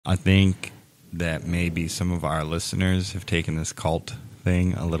I think that maybe some of our listeners have taken this cult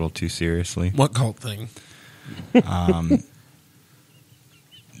thing a little too seriously. What cult thing?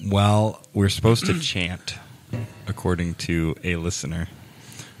 Well, we're supposed to chant, according to a listener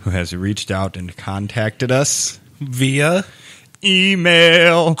who has reached out and contacted us Via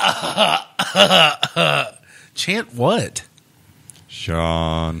email. Chant what?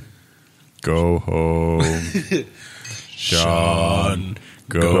 Sean, go home. Sean,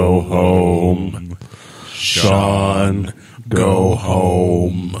 go home. Sean, go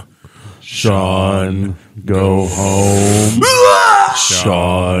home. Sean, go home.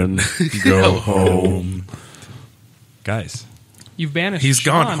 Sean, go home. Guys, You've banished He's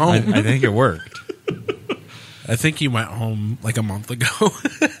Sean. gone home. I think it worked. I think he went home like a month ago.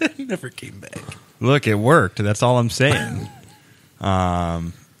 Never came back. Look, it worked. That's all I'm saying. I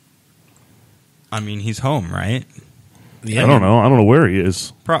mean, he's home, right? Yeah. I don't know. I don't know where he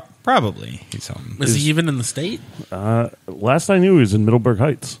is. Probably he's home. Is he even in the state? Last I knew, he was in Middleburg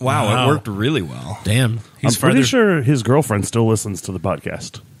Heights. Wow, Wow. it worked really well. Damn. He's I'm pretty sure his girlfriend still listens to the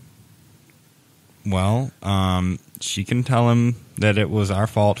podcast. Well, she can tell him that it was our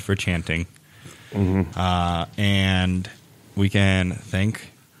fault for chanting. And we can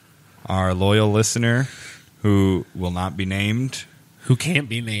thank our loyal listener who will not be named. Who can't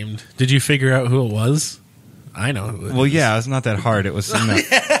be named. Did you figure out who it was? I know who it Well, is. yeah, it's not that hard. It was in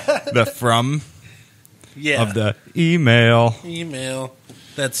the from Yeah. of the email. Email.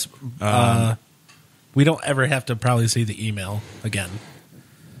 That's we don't ever have to probably see the email again.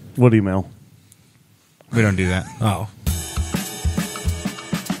 What email? We don't do that. Oh.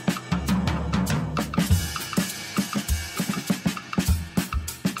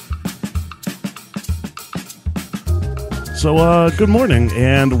 So, good morning,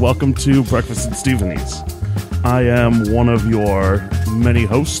 and welcome to Breakfast at Stephenie's. I am one of your many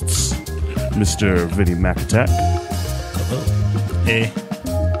hosts, Mr. Vinny McAttack. Hey,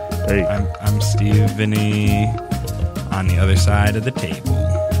 Hey, I'm Steve Vinny on the other side of the table.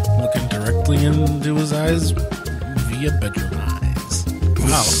 Looking directly into his eyes via bedroom eyes.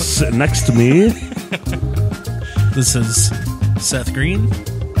 Wow. sitting next to me, This is Seth Green.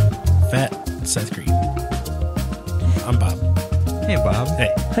 Fat Seth Green. I'm Bob. Hey, Bob.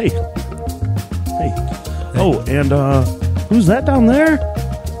 Hey. hey. Oh, and who's that down there?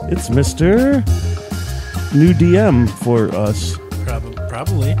 It's Mr. New DM for us.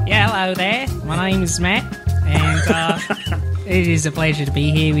 Probably. Yeah, hello there. My name is Matt, and it is a pleasure to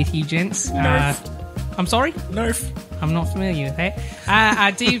be here with you gents. I'm sorry? Nerf. I'm not familiar with that.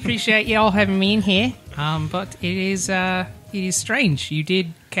 I do appreciate you all having me in here, but it is strange. You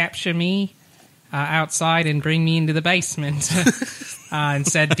did capture me outside and bring me into the basement and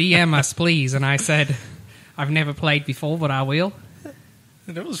said, DM us, please. And I said, I've never played before, but I will.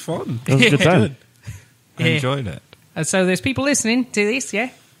 That was fun. That was a good time. I enjoyed it. So there's people listening to this, yeah?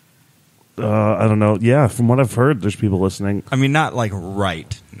 I don't know. Yeah, from what I've heard, there's people listening. I mean, not like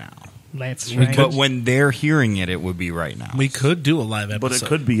right now. That's right. But when they're hearing it, it would be right now. We could do a live episode. But it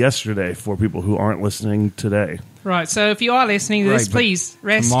could be yesterday for people who aren't listening today. Right, so if you are listening to this, Right, but please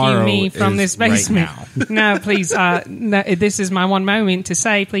rescue tomorrow me from is this basement. right No, please, no, this is my one moment to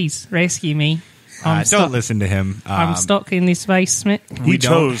say, please rescue me. Don't listen to him. I'm stuck in this basement. We He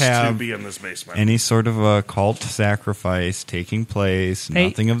don't chose to have be in this basement. any sort of a cult sacrifice taking place.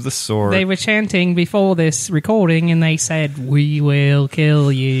 Nothing of the sort. They were chanting before this recording, and they said, "We will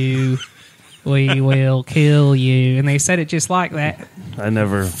kill you. We will kill you." And they said it just like that. I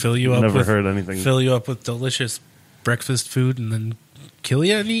never fill you up never with, heard anything. Fill you up with delicious breakfast food and then kill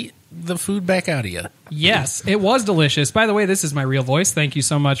you and eat the food back out of you. Yes, it was delicious. By the way, this is my real voice. Thank you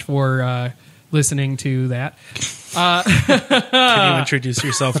so much for listening to that. Can you introduce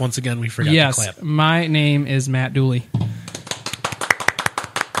yourself once again? We forgot to clap. My name is Matt Deulley.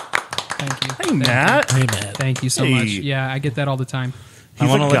 Thank you. Hey, Matt. Hey, Matt. Thank you so Hey. much. Yeah, I get that all the time. I He's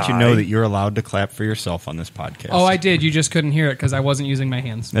want to a let you guy. know that you're allowed to clap for yourself on this podcast. Oh, I did. You just couldn't hear it because I wasn't using my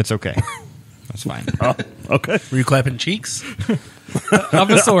hands. That's okay. That's fine. Oh, okay. Were you clapping cheeks? Of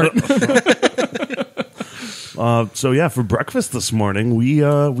a sort. So yeah, for breakfast this morning, we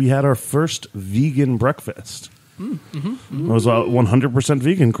had our first vegan breakfast. It was 100%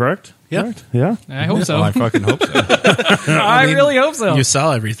 vegan, correct? Yeah. Correct? Yeah. I hope so. Oh, I fucking hope so. I really hope so. You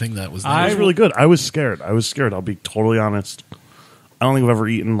saw everything that was there. It was really good. I was scared. I'll be totally honest. I don't think I've ever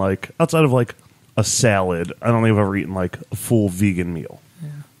eaten, like, outside of like a salad, I don't think I've ever eaten like a full vegan meal.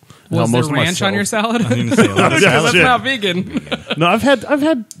 Was No, there most of ranch on myself- your salad? I was gonna say a lot of Yeah, That's shit. not vegan. No, I've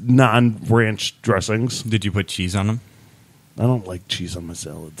had non-ranch dressings. Did you put cheese on them? I don't like cheese on my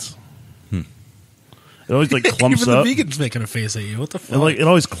salads. It always like clumps Even up. the vegan's making a face at you. What the And, fuck? like it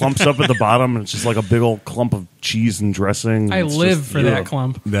always clumps up at the bottom, and it's just like a big old clump of cheese and dressing. I It's live just- for that ugh.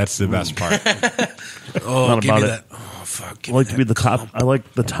 clump. That's the best part. oh, not give about me it. that. Oh, fuck. I like to be the top. I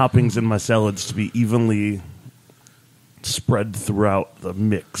like the toppings in my salads to be evenly spread throughout the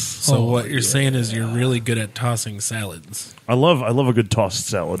mix. So what you're saying is you're really good at tossing salads. I love a good tossed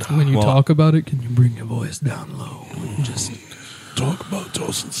salad. When you Well- talk about it, can you bring your voice down low? Just Talk about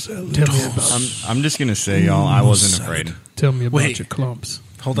tossed salad. tell me about I'm just gonna say, y'all, I wasn't afraid. Tell me about Wait. your clumps.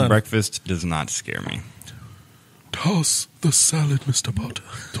 Hold on. Breakfast does not scare me. Toss the salad, Mr. Potter.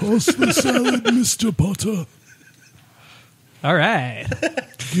 Toss the salad, Mr. Potter. All right.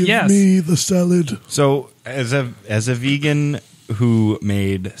 Give Yes. me the salad. So, as a vegan who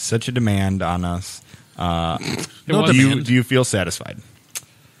made such a demand on us, No do demand. you feel satisfied?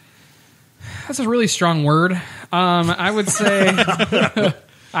 That's a really strong word. I would say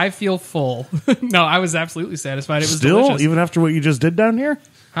I feel full. No, I was absolutely satisfied. It was Still, delicious. even after what you just did down here?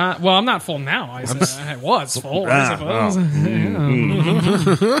 Well, I'm not full now. I was full, I Ah, suppose.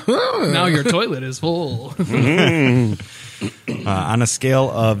 Now your toilet is full. On a scale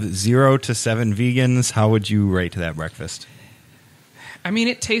of 0 to 7 vegans, how would you rate that breakfast? I mean,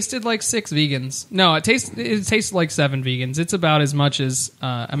 it tasted like 6 vegans. No, it tasted like 7 vegans. It's about as much as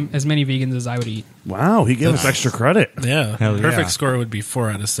many vegans as I would eat. Wow, he gave us extra credit. Yeah. Hell yeah. Perfect score would be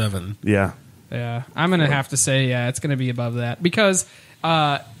 4 out of 7. Yeah. Yeah, I'm gonna have to say, yeah, it's gonna be above that because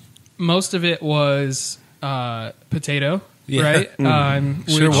most of it was potato, Yeah. right?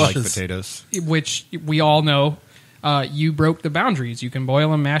 Sure which, I like was. potatoes. which we all know. You broke the boundaries. You can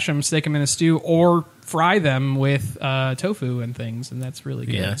boil them, mash them, stick them in a stew, or fry them with tofu and things, and that's really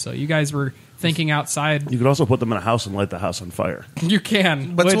good. Yeah. So you guys were thinking outside. You could also put them in a house and light the house on fire. You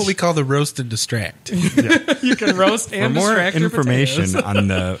can. That's which what we call the roast and distract. you can roast For and more distract your information potatoes. on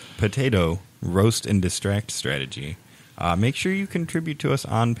the potato roast and distract strategy, make sure you contribute to us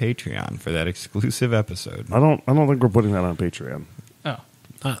on Patreon for that exclusive episode. I don't think we're putting that on Patreon.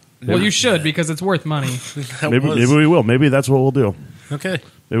 Oh. Well, you should because it's worth money. Maybe we will. Maybe that's what we'll do. Okay.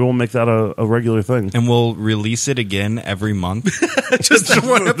 Maybe we'll make that a regular thing. And we'll release it again every month. Just the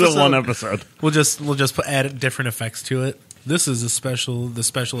one episode. The one episode. We'll just add different effects to it. This is the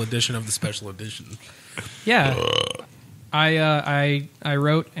special edition of the special edition. Yeah, I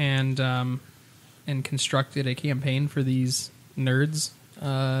wrote and constructed a campaign for these nerds.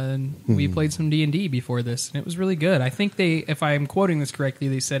 And we played some D&D before this, and it was really good. I think if I'm quoting this correctly,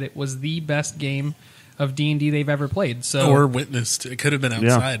 they said it was the best game of D&D they've ever played. So Or witnessed. It could have been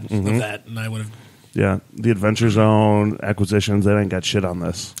outside of that, and I would have. Yeah, the Adventure Zone acquisitions, they ain't got shit on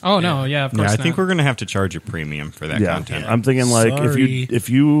this. oh no, yeah, of course Yeah, I think not. we're going to have to charge a premium for that Yeah, content. I'm thinking like Sorry. if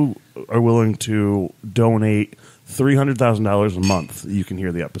you are willing to donate $300,000 a month, you can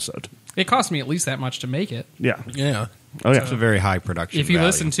hear the episode. It cost me at least that much to make it. Yeah. Yeah. Oh yeah. It's a very high production If you value.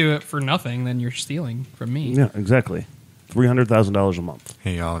 listen to it for nothing, then you're stealing from me. Yeah, exactly. $300,000 a month.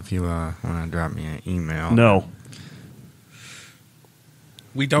 Hey, y'all, if you want to drop me an email. No.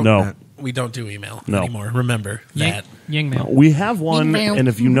 We don't. No. We don't do email No. anymore. Remember Yang, that. Yang mail. We have one, Email. and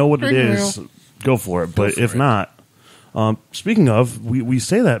if you know what it is, go for it. But for if it. not, speaking of, we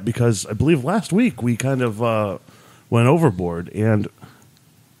say that because I believe last week we kind of went overboard. And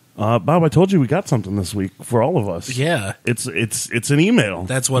Bob, I told you we got something this week for all of us. Yeah. It's an email.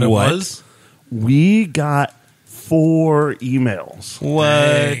 That's what it What? was. We got 4 emails.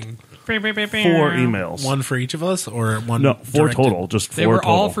 Dang. 4 emails. One for each of us, or one? No, 4 directed? total. Just 4 They were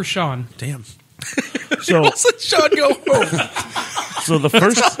total. all for Sean. Damn. So, Let Sean go home. so the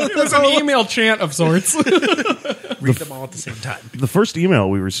first It was an email chant of sorts. Read them all at the same time. the first email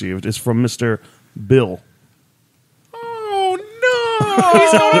we received is from Mr. Bill. Oh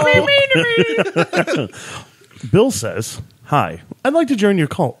Bill says, "Hi, I'd like to join your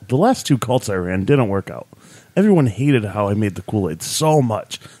cult. The last 2 cults I ran didn't work out. Everyone hated how I made the Kool-Aid so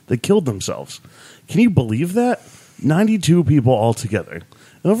much. They killed themselves. Can you believe that? 92 people altogether.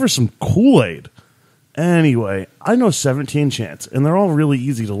 And over some Kool-Aid. Anyway, I know 17 chants, and they're all really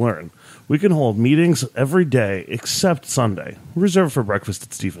easy to learn. We can hold meetings every day except Sunday, reserved for breakfast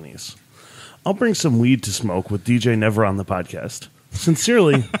at Stephanie's. I'll bring some weed to smoke with DJ Never on the podcast.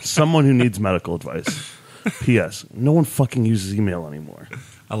 Sincerely, someone who needs medical advice. P.S. No one fucking uses email anymore.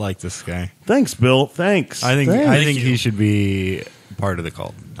 I like this guy. Thanks, Bill. Thanks. I think Thanks. he should be part of the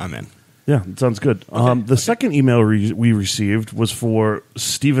cult. I'm in. Yeah, it sounds good. The second email we received was for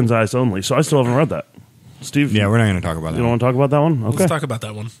Steven's Eyes Only, so I still haven't read that. Steve, Yeah, we're not going to talk about you that. don't want to talk about that one? Okay. Let's talk about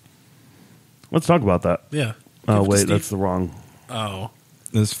that one. Let's talk about that. Yeah. Oh, Give it to wait, Steve. that's the wrong. Oh.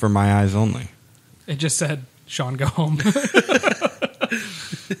 This is for my eyes only. It just said, Sean, go home.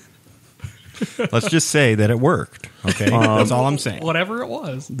 Let's just say that it worked. Okay, that's all I'm saying. Whatever it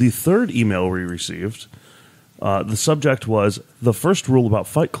was. The third email we received, the subject was the first rule about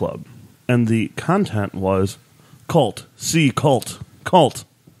Fight Club, and the content was cult, see cult, cult,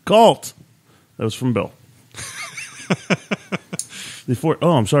 cult. That was from Bill.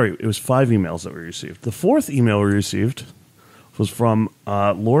 I'm sorry. It was 5 emails that we received. The fourth email we received was from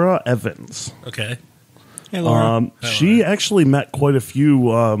Laura Evans. Okay. Hey, Laura. She actually met quite a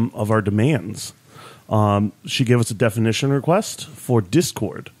few of our demands. She gave us a definition request for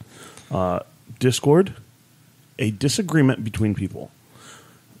Discord. Discord, a disagreement between people.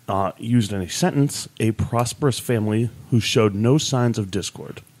 Used in a sentence, a prosperous family who showed no signs of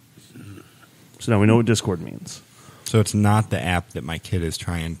discord. So now we know what Discord means. So it's not the app that my kid is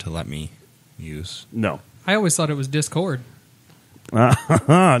trying to let me use. No. I always thought it was Discord. No,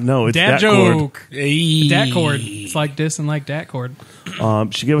 it's Dad Datcord. joke. Hey. Datcord. It's like dis and like Datcord.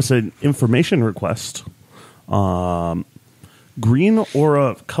 She gave us an information request. Green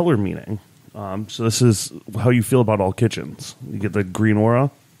aura color meaning. So this is how you feel about all kitchens. You get the green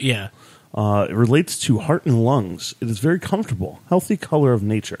aura. Yeah. It relates to heart and lungs. It is very comfortable, healthy color of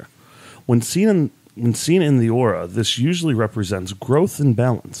nature. When seen in the aura, this usually represents growth and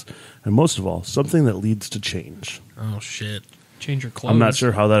balance, and most of all, something that leads to change. Oh, shit. Change your clothes. I'm not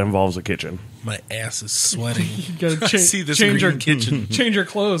sure how that involves a kitchen. My ass is sweating. You gotta I see this change your green kitchen. Change your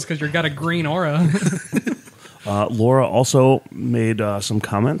clothes because you've got a green aura. Laura also made some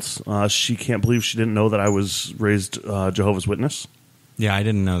comments. She can't believe she didn't know that I was raised Jehovah's Witness. Yeah, I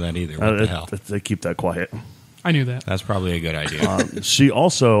didn't know that either. What the hell? They keep that quiet. I knew that. That's probably a good idea. She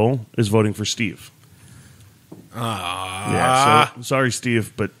also is voting for Steve. Yeah, so sorry,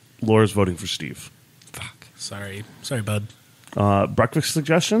 Steve, but Laura's voting for Steve. Fuck. Sorry, bud. Breakfast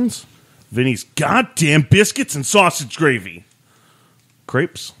suggestions? Vinny's goddamn biscuits and sausage gravy.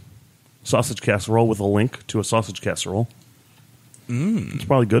 Crepes? Sausage casserole with a link to a sausage casserole. It's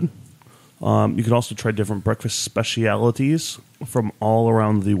probably good. You could also try different breakfast specialities from all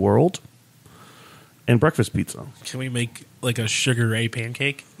around the world. And breakfast pizza. Can we make like a Sugar Ray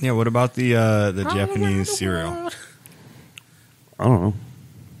pancake? Yeah, what about the Japanese cereal? I don't know.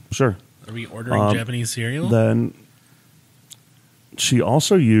 Sure. Are we ordering Japanese cereal? Then she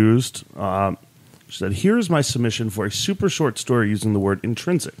also used, she said, here's my submission for a super short story using the word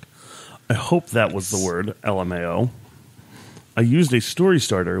intrinsic. I hope that was the word, LMAO. I used a story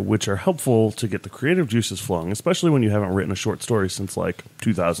starter, which are helpful to get the creative juices flowing, especially when you haven't written a short story since like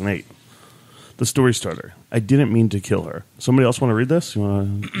 2008. The story starter. I didn't mean to kill her. Somebody else want to read this? You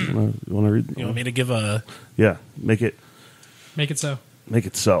want to read? You want me to give a... Yeah, make it so. Make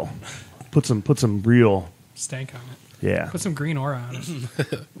it so. Put some real... Stank on it. Yeah. Put some green aura on it.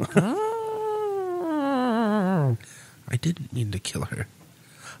 I didn't mean to kill her.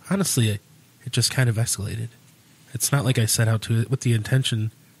 Honestly, it just kind of escalated. It's not like I set out to it with the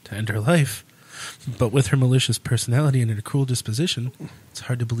intention to end her life, but with her malicious personality and her cruel disposition, it's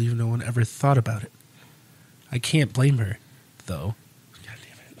hard to believe no one ever thought about it. I can't blame her, though. God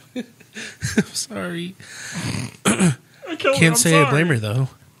damn it. I'm sorry. Can't say I blame her, though.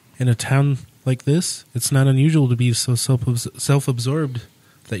 In a town like this, it's not unusual to be so self-absorbed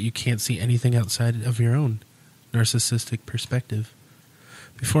that you can't see anything outside of your own narcissistic perspective.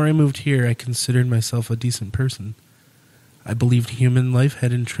 Before I moved here, I considered myself a decent person. I believed human life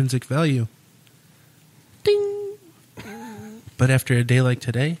had intrinsic value. Ding! But after a day like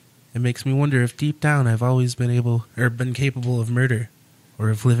today, it makes me wonder if deep down I've always been capable of murder, or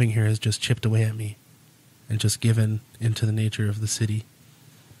if living here has just chipped away at me and just given into the nature of the city.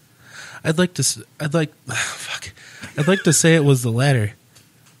 I'd like to say it was the latter,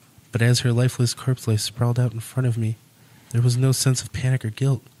 but as her lifeless corpse lay sprawled out in front of me, there was no sense of panic or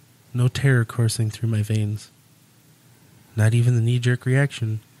guilt, no terror coursing through my veins. Not even the knee-jerk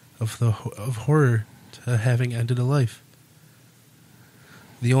reaction of horror to having ended a life.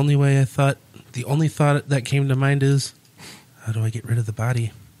 The only thought that came to mind is, how do I get rid of the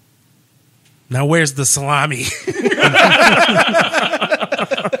body? Now where's the salami?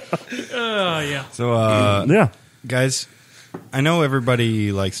 Oh, yeah. So, Yeah. guys, I know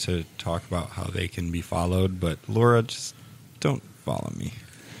everybody likes to talk about how they can be followed, but Laura, just don't follow me.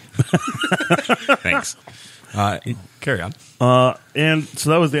 Thanks. Carry on. And so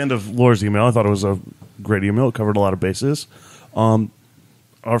that was the end of Laura's email. I thought it was a great email. It covered a lot of bases.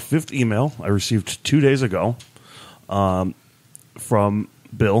 Our fifth email I received 2 days ago from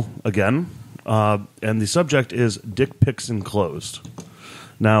Bill again. And the subject is Dick Pics Enclosed.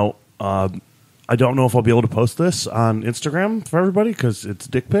 Now, I don't know if I'll be able to post this on Instagram for everybody because it's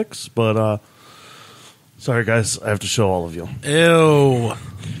dick pics, but sorry, guys. I have to show all of you. Ew.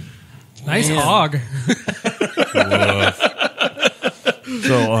 Nice hog.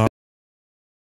 So,